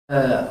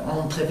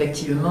Entre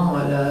effectivement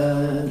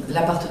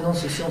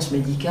l'appartenance aux sciences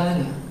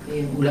médicales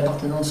ou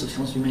l'appartenance aux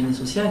sciences humaines et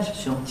sociales. Je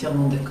suis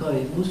entièrement d'accord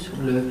avec vous sur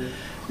le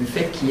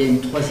fait qu'il y a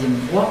une troisième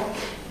voie,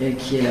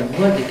 qui est la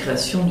voie de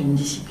création d'une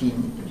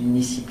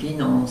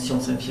discipline en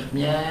sciences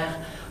infirmières,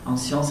 en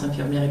sciences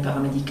infirmières et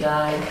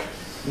paramédicales,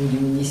 ou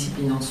d'une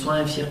discipline en soins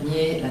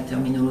infirmiers. La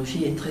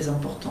terminologie est très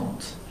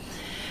importante.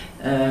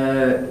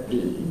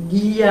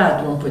 Il y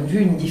a, de mon point de vue,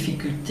 une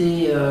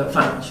difficulté,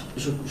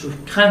 je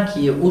crains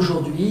qu'il y ait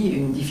aujourd'hui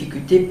une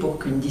difficulté pour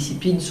qu'une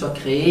discipline soit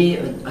créée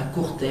à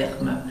court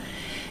terme.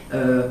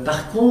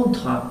 Par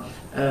contre,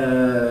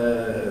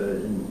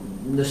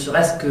 ne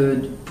serait-ce que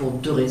pour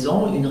deux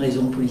raisons, une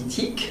raison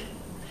politique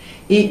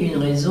et une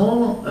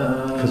raison...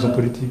 raison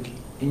politique.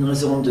 Une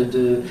raison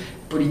de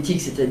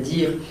politique,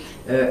 c'est-à-dire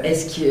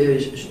est-ce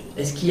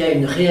qu'il y a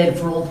une réelle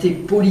volonté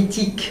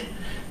politique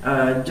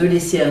de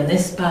laisser un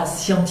espace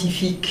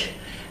scientifique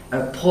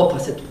propre à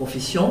cette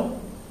profession?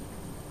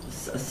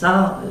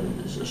 Ça,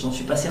 j'en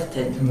suis pas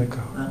certaine.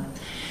 D'accord. Hein.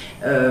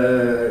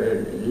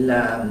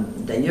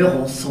 D'ailleurs,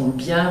 on sent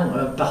bien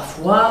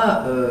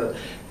parfois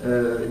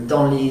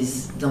dans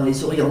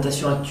les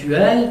orientations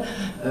actuelles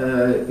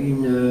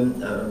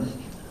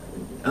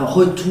un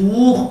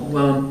retour ou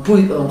un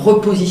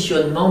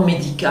repositionnement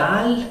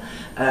médical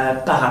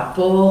par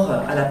rapport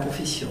à la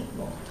profession.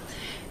 Bon.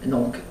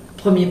 Donc,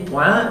 premier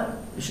point,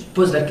 je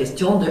pose la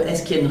question de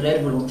est-ce qu'il y a une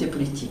réelle volonté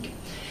politique.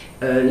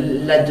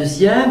 La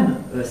deuxième,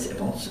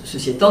 bon,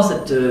 ceci étant,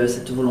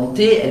 cette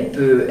volonté,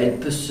 elle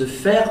peut se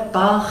faire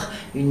par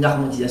une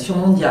harmonisation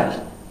mondiale,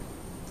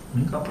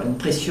 par une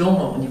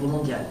pression au niveau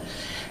mondial.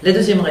 La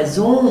deuxième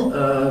raison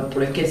pour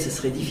laquelle ce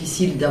serait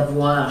difficile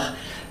d'avoir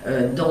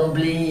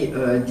d'emblée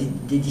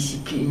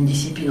une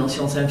discipline en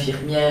sciences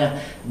infirmières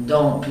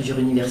dans plusieurs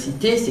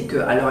universités, c'est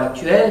qu'à l'heure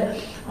actuelle,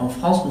 en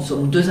France, nous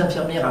sommes 2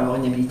 infirmières à avoir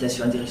une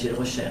habilitation à diriger les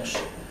recherches.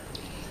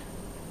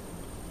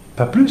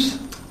 Pas plus?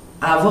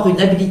 À avoir une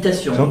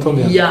habilitation. J'entends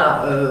bien. Il y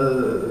a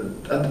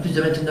un peu plus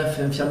de 29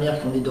 infirmières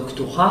qui ont des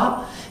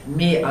doctorats,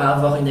 mais à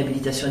avoir une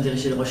habilitation à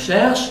diriger les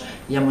recherches,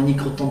 il y a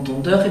Monique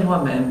Roton-Tondeur et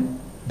moi-même.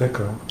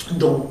 D'accord.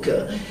 Donc,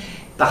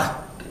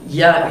 il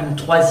y a une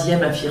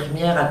 3e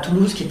infirmière à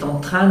Toulouse qui est en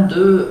train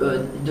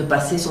de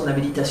passer son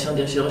habilitation à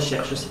diriger les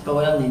recherches. Je ne sais pas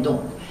où elle en est.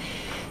 Donc,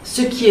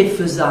 ce qui est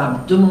faisable,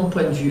 de mon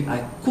point de vue, à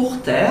court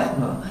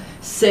terme,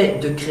 c'est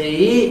de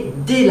créer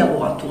des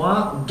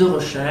laboratoires de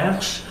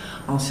recherche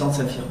en sciences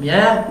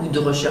infirmières, ou de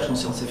recherche en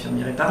sciences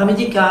infirmières et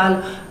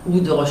paramédicales, ou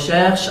de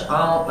recherche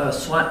en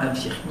soins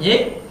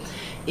infirmiers.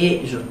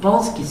 Et je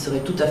pense qu'il serait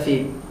tout à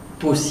fait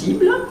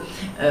possible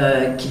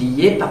qu'il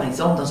y ait, par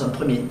exemple, dans un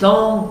premier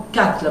temps,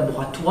 4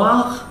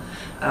 laboratoires,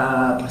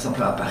 par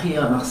exemple à Paris,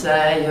 à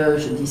Marseille,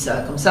 je dis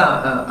ça comme ça,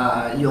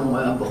 à Lyon,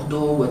 à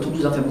Bordeaux, ou à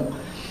Toulouse, enfin bon.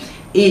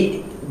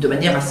 Et de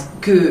manière à ce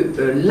que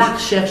la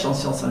recherche en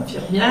sciences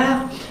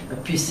infirmières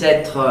puisse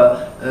être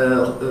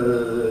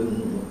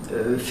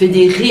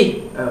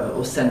fédérée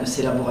au sein de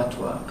ces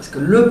laboratoires. Parce que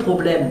le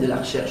problème de la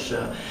recherche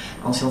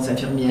en sciences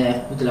infirmières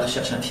ou de la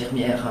recherche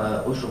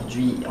infirmière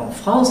aujourd'hui en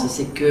France,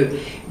 c'est que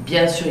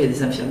bien sûr il y a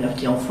des infirmières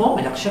qui en font,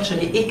 mais la recherche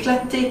elle est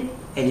éclatée.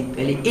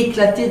 Elle est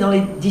éclatée dans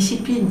les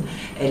disciplines.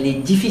 Elle est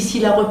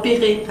difficile à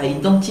repérer, à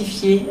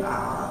identifier,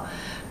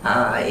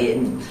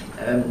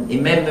 et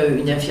même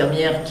une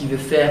infirmière qui veut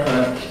faire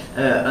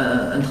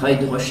un travail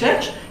de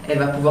recherche, elle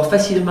va pouvoir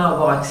facilement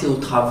avoir accès aux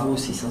travaux,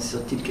 si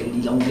sensible qu'elle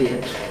lit l'anglais,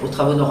 aux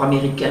travaux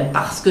nord-américains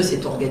parce que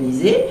c'est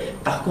organisé.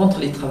 Par contre,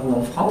 les travaux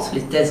en France,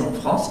 les thèses en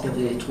France, vous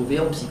allez les trouver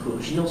en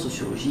psychologie, en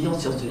sociologie, en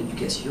sciences de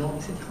l'éducation,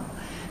 etc.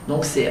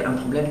 Donc c'est un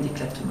problème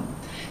d'éclatement.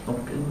 Donc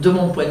de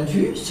mon point de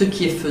vue, ce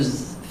qui est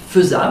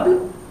faisable,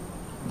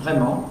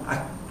 vraiment, à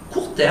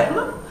court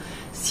terme,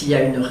 s'il y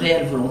a une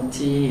réelle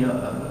volonté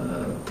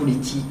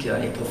politique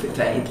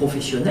et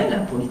professionnelle,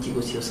 hein, politique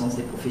aussi au sens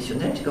des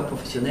professionnels, du corps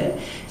professionnel,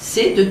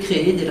 c'est de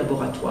créer des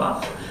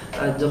laboratoires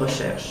de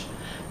recherche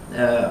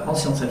en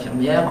sciences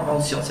infirmières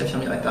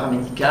et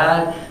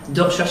paramédicales,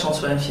 de recherche en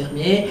soins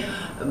infirmiers.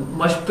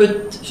 Moi,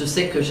 je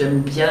sais que j'aime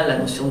bien la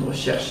notion de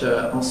recherche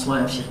en soins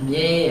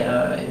infirmiers,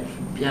 j'aime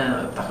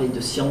bien parler de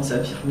sciences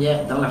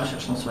infirmières dans la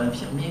recherche en soins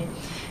infirmiers.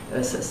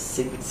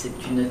 C'est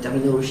une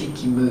terminologie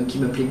qui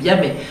me plaît bien,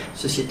 mais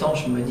ceci étant,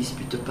 je ne me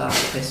dispute pas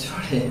après sur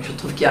les... Je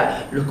trouve qu'il y a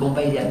le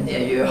combat, il est amené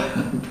ailleurs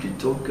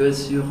plutôt que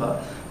sur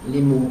les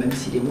mots, même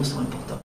si les mots sont importants.